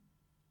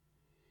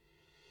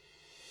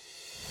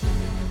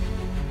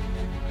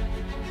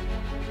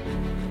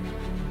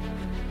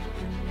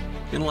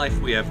In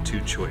life, we have two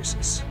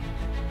choices: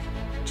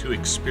 to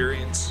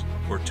experience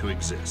or to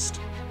exist.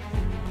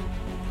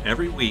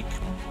 Every week,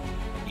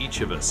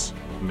 each of us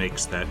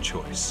makes that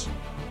choice.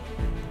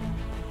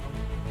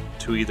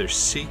 To either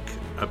seek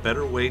a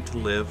better way to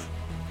live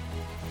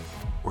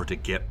or to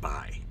get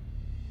by.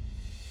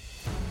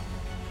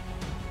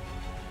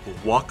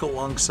 Walk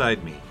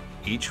alongside me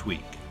each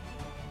week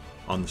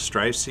on the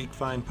Strive, Seek,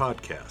 Find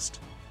podcast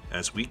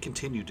as we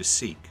continue to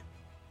seek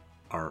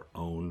our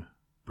own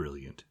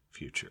brilliant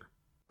future.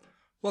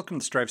 Welcome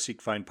to the Strive,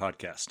 Seek, Find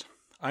podcast.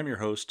 I'm your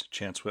host,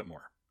 Chance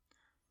Whitmore.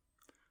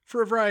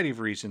 For a variety of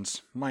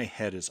reasons, my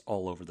head is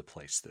all over the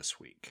place this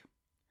week.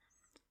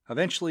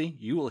 Eventually,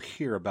 you will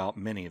hear about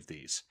many of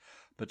these,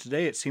 but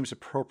today it seems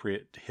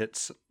appropriate to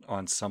hit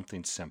on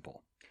something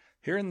simple.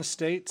 Here in the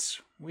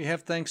States, we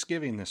have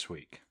Thanksgiving this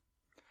week.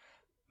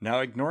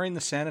 Now, ignoring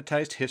the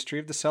sanitized history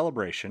of the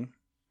celebration,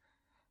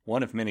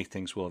 one of many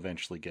things we'll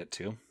eventually get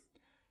to,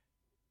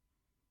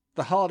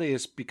 the holiday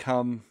has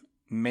become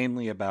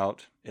mainly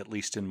about, at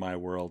least in my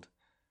world,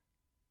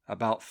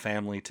 about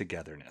family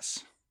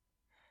togetherness.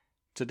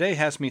 Today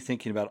has me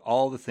thinking about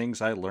all the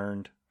things I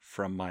learned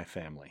from my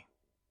family.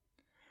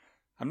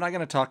 I'm not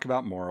going to talk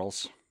about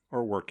morals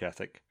or work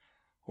ethic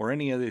or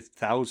any of the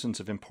thousands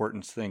of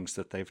important things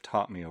that they've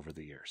taught me over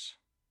the years.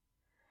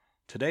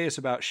 Today is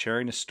about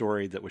sharing a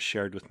story that was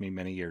shared with me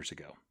many years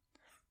ago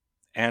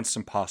and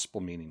some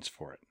possible meanings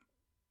for it.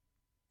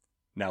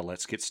 Now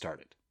let's get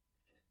started.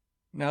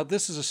 Now,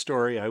 this is a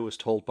story I was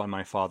told by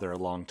my father a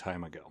long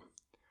time ago.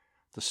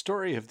 The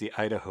story of the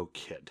Idaho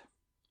Kid.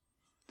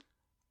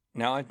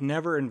 Now, I've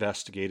never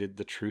investigated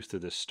the truth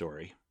of this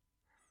story.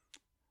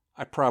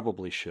 I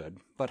probably should,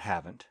 but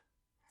haven't.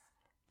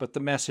 But the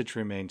message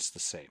remains the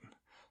same.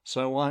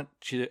 So I want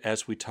you,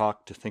 as we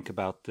talk, to think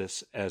about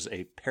this as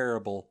a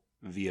parable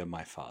via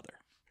my father.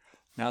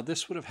 Now,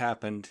 this would have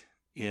happened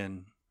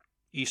in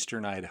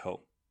eastern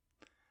Idaho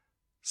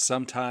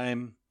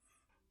sometime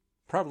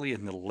probably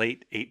in the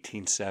late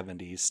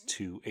 1870s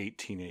to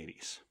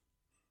 1880s.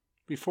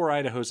 Before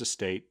Idaho's a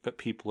state, but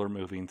people are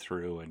moving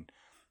through and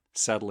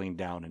settling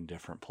down in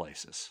different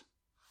places.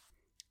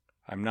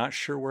 I'm not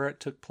sure where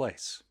it took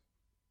place.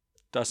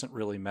 Doesn't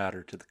really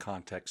matter to the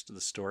context of the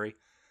story,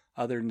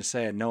 other than to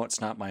say I know it's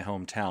not my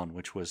hometown,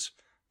 which was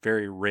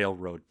very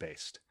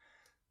railroad-based.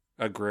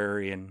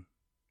 Agrarian,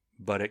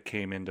 but it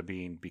came into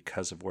being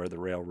because of where the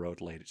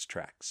railroad laid its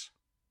tracks.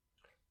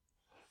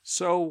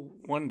 So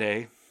one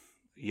day,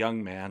 a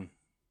young man,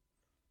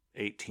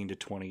 18 to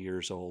 20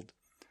 years old,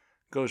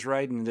 goes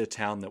riding into a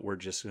town that we're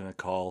just going to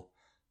call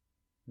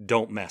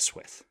Don't Mess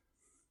With.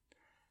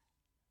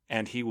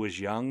 And he was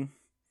young,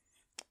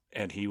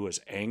 and he was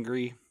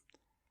angry,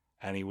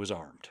 and he was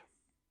armed.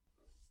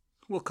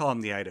 We'll call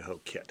him the Idaho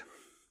Kid.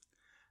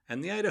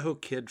 And the Idaho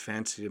Kid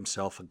fancied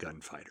himself a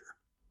gunfighter.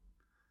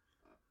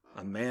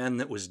 A man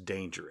that was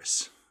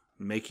dangerous,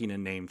 making a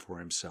name for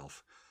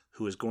himself,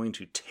 who was going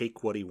to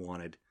take what he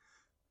wanted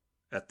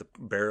at the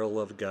barrel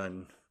of a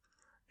gun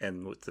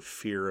and with the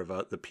fear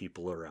of the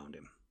people around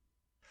him.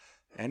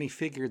 And he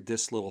figured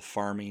this little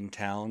farming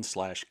town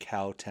 /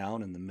 cow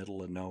town in the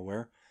middle of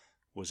nowhere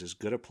was as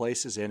good a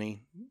place as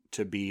any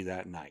to be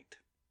that night.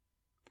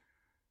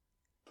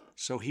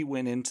 So he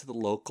went into the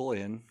local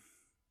inn,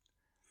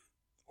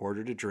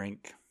 ordered a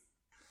drink,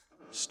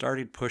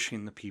 started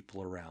pushing the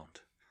people around.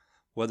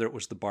 Whether it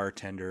was the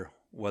bartender,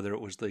 whether it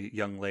was the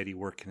young lady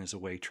working as a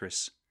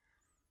waitress,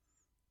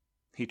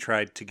 he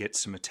tried to get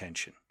some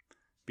attention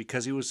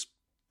because he was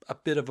a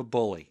bit of a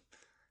bully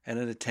and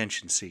an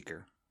attention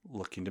seeker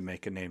looking to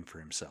make a name for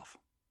himself.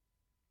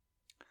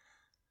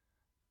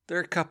 There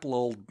are a couple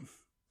old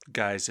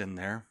guys in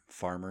there,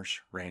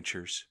 farmers,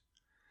 ranchers,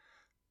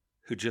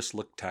 who just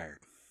looked tired.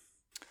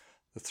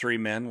 The three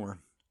men were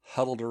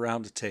huddled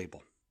around a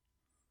table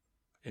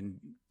and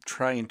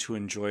trying to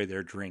enjoy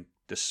their drink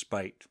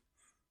despite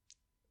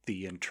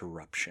the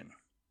interruption.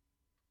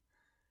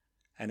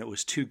 And it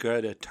was too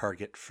good a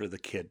target for the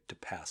kid to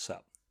pass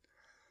up.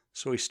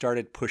 So he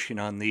started pushing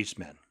on these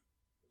men.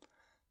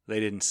 They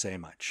didn't say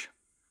much.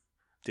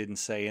 Didn't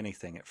say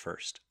anything at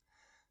first.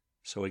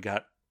 So he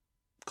got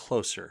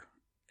closer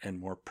and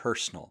more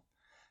personal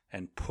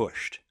and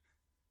pushed.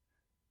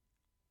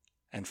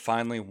 And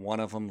finally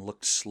one of them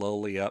looked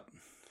slowly up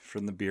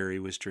from the beer he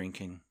was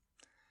drinking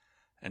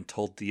and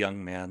told the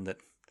young man that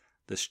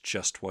this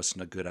just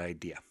wasn't a good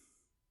idea.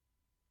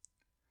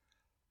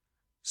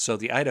 So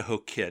the Idaho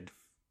Kid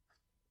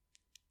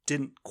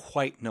didn't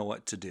quite know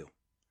what to do.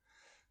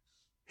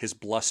 His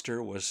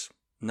bluster was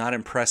not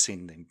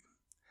impressing them.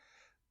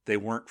 They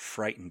weren't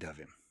frightened of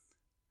him.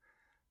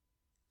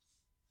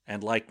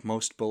 And like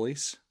most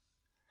bullies,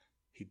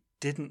 he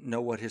didn't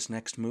know what his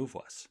next move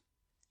was.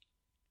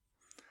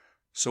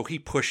 So he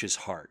pushes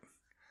hard.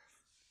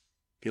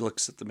 He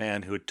looks at the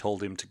man who had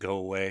told him to go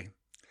away,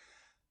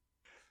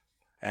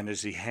 and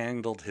as he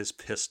handled his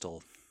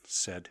pistol,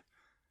 said,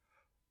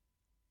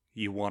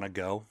 "You want to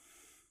go?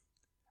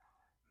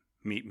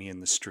 Meet me in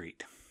the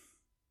street."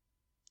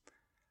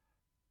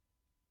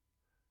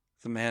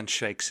 The man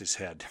shakes his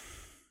head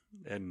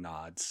and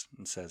nods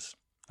and says,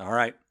 All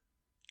right,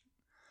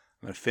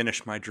 I'm going to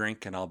finish my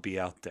drink and I'll be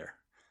out there.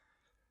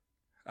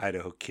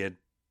 Idaho Kid,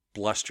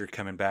 bluster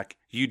coming back.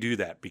 You do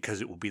that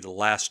because it will be the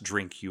last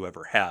drink you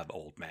ever have,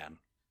 old man.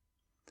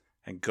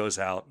 And goes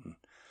out and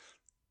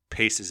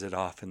paces it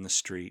off in the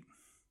street.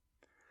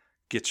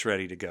 Gets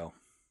ready to go.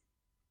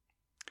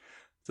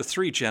 The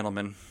three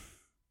gentlemen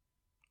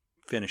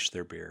finish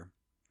their beer,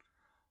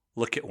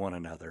 look at one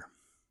another,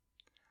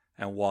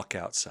 and walk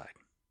outside.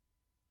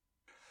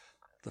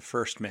 The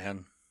first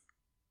man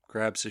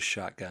grabs his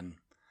shotgun,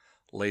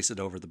 lays it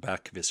over the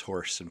back of his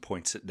horse, and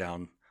points it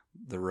down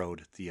the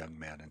road at the young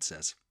man and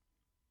says,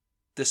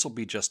 "This'll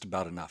be just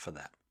about enough of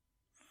that."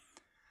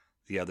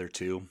 The other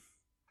two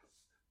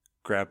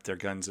grab their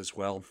guns as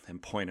well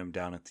and point them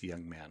down at the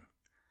young man.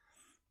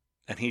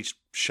 And he's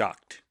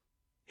shocked.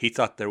 He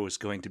thought there was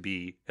going to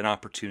be an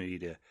opportunity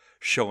to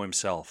show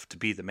himself, to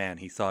be the man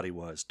he thought he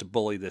was, to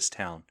bully this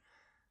town.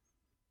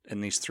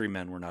 And these three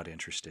men were not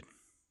interested.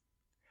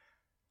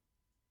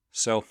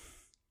 So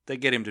they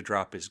get him to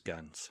drop his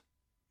guns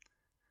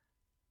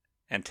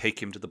and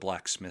take him to the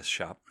blacksmith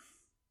shop.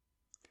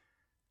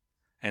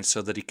 And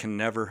so that he can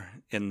never,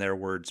 in their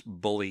words,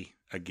 bully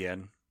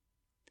again,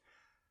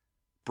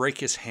 break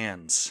his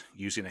hands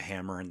using a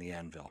hammer and the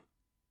anvil.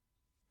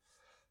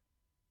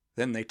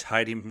 Then they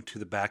tied him to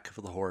the back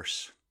of the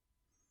horse.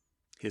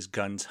 His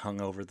guns hung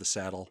over the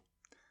saddle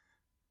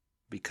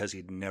because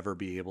he'd never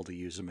be able to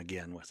use them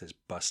again with his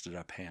busted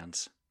up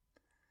hands,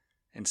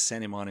 and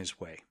sent him on his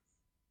way,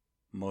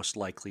 most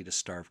likely to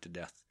starve to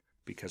death,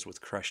 because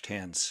with crushed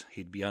hands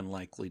he'd be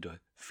unlikely to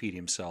feed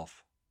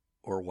himself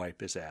or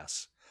wipe his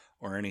ass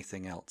or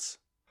anything else.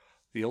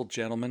 The old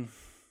gentleman,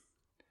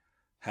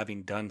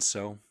 having done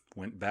so,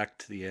 went back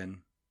to the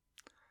inn,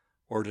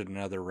 ordered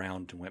another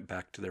round, and went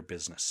back to their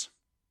business.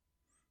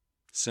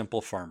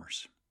 Simple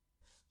farmers.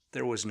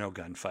 There was no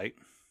gunfight.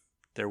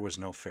 There was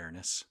no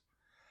fairness.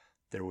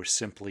 There was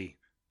simply,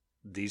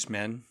 these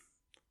men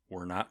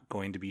were not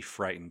going to be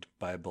frightened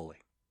by a bully,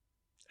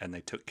 and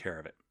they took care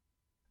of it.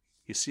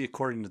 You see,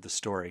 according to the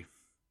story,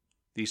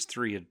 these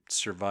three had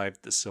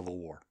survived the Civil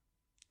War.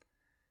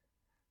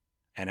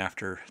 And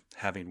after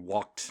having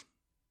walked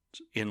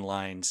in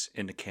lines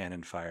into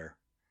cannon fire,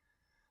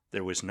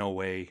 there was no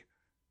way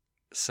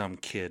some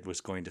kid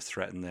was going to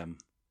threaten them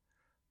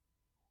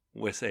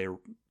with a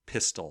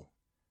pistol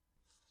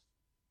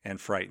and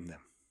frighten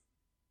them.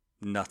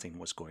 Nothing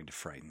was going to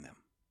frighten them.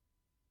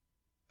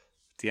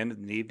 At the end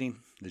of the evening,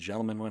 the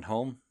gentlemen went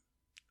home,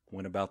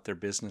 went about their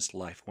business,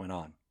 life went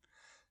on,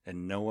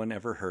 and no one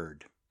ever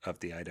heard of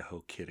the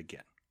Idaho Kid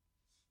again.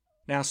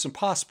 Now, some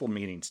possible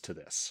meanings to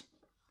this.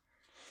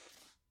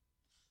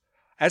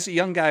 As a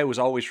young guy, I was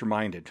always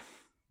reminded,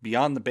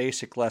 beyond the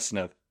basic lesson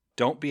of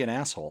don't be an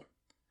asshole,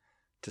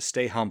 to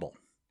stay humble.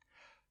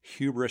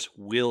 Hubris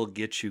will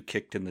get you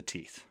kicked in the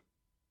teeth.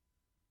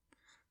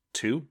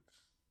 2,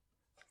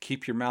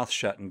 keep your mouth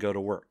shut and go to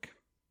work.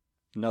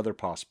 Another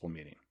possible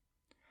meaning.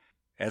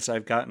 As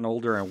I've gotten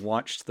older and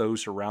watched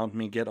those around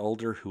me get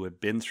older who have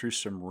been through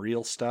some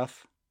real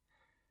stuff,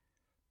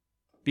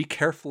 be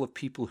careful of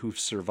people who've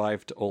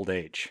survived old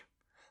age.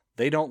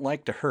 They don't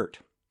like to hurt,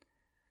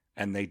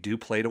 and they do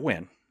play to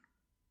win.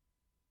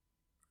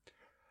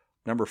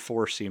 Number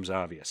 4 seems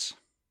obvious.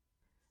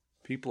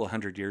 People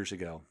 100 years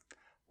ago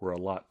were a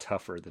lot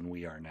tougher than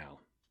we are now.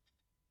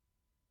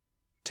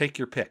 Take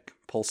your pick.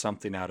 Pull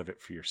something out of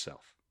it for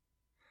yourself.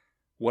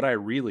 What I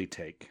really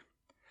take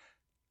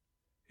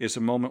is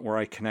a moment where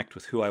I connect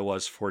with who I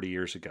was 40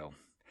 years ago,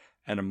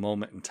 and a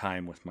moment in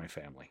time with my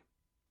family.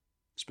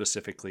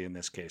 Specifically, in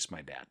this case,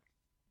 my dad.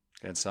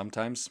 And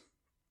sometimes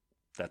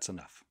that's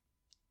enough.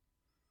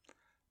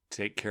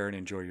 Take care and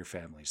enjoy your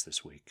families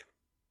this week.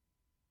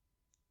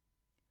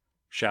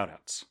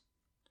 Shoutouts.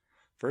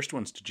 First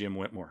one's to Jim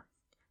Whitmore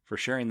for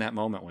sharing that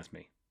moment with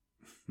me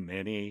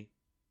many,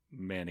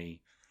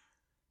 many,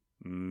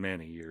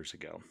 many years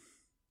ago.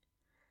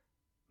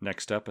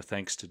 Next up, a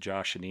thanks to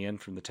Josh and Ian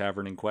from the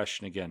Tavern in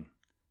Question again.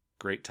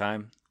 Great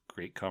time,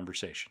 great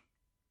conversation.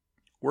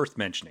 Worth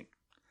mentioning.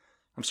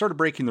 I'm sort of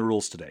breaking the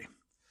rules today.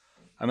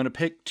 I'm going to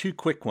pick 2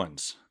 quick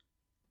ones,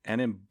 and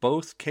in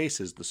both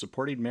cases, the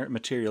supporting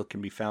material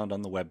can be found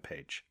on the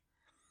webpage.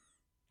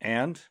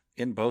 And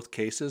in both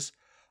cases,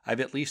 I've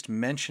at least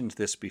mentioned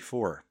this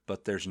before,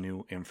 but there's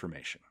new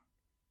information.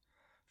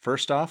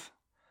 First off,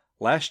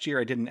 last year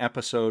I did an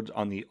episode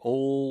on the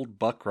old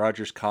Buck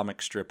Rogers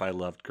comic strip I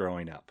loved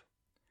growing up.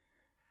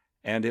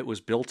 And it was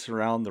built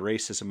around the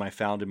racism I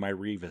found in my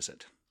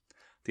revisit.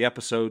 The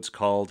episode's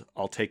called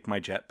I'll Take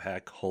My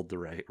Jetpack, Hold the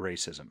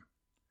Racism.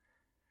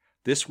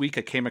 This week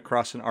I came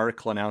across an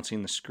article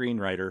announcing the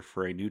screenwriter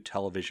for a new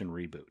television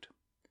reboot.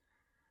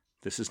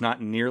 This is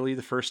not nearly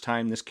the first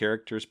time this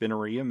character has been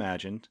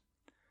reimagined.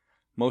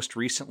 Most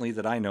recently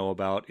that I know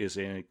about is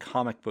in a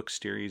comic book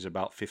series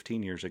about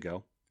 15 years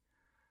ago.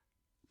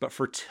 But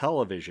for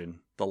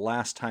television, the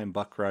last time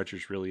Buck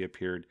Rogers really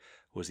appeared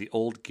was the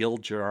old Gil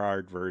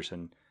Gerard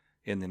version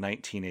in the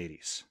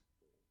 1980s.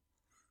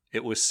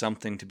 It was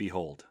something to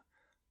behold.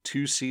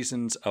 2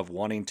 seasons of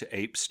wanting to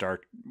ape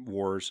Star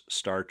Wars,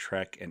 Star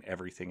Trek, and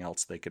everything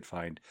else they could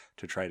find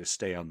to try to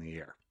stay on the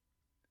air.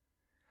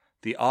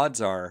 The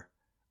odds are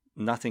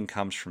nothing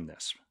comes from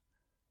this,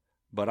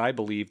 but I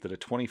believe that a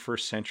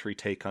 21st century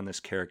take on this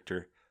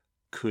character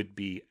could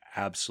be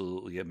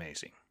absolutely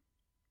amazing.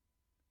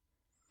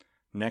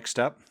 Next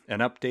up, an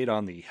update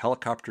on the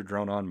helicopter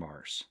drone on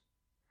Mars.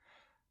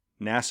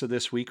 NASA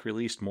this week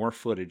released more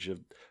footage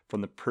from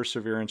the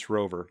Perseverance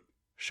rover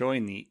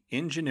showing the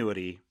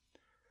Ingenuity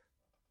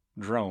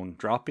drone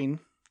dropping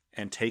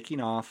and taking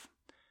off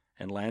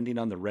and landing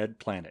on the red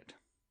planet.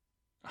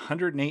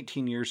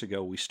 118 years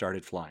ago, we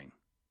started flying.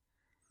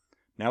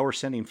 Now we're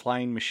sending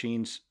flying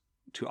machines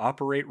to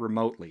operate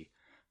remotely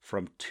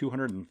from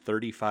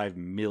 235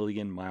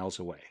 million miles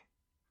away.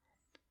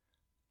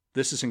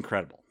 This is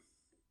incredible.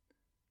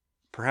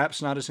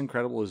 Perhaps not as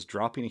incredible as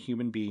dropping a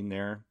human being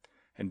there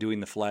and doing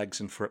the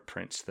flags and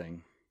footprints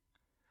thing.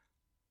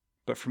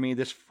 But for me,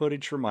 this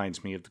footage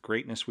reminds me of the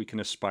greatness we can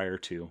aspire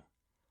to,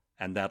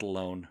 and that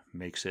alone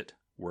makes it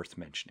worth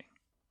mentioning.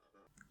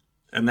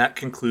 And that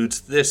concludes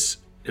this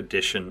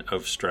edition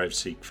of Strive,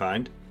 Seek,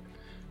 Find.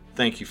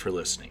 Thank you for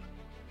listening.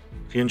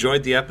 If you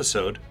enjoyed the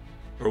episode,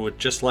 or would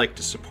just like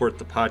to support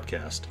the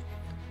podcast,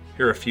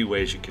 here are a few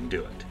ways you can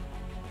do it.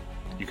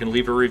 You can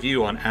leave a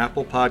review on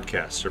Apple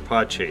Podcasts or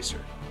Podchaser.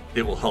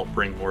 It will help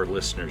bring more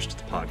listeners to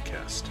the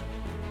podcast.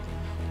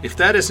 If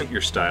that isn't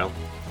your style,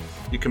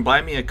 you can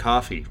buy me a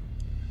coffee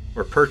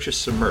or purchase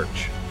some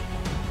merch.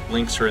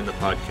 Links are in the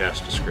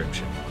podcast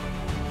description.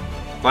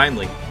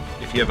 Finally,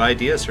 if you have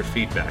ideas or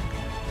feedback,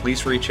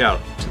 please reach out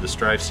to the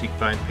Strive, Seek,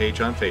 Find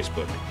page on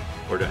Facebook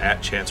or to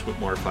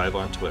 @ChanceWhitmore5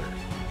 on Twitter.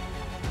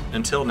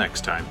 Until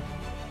next time,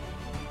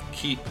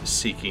 keep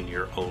seeking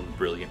your own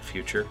brilliant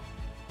future.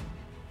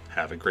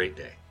 Have a great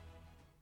day.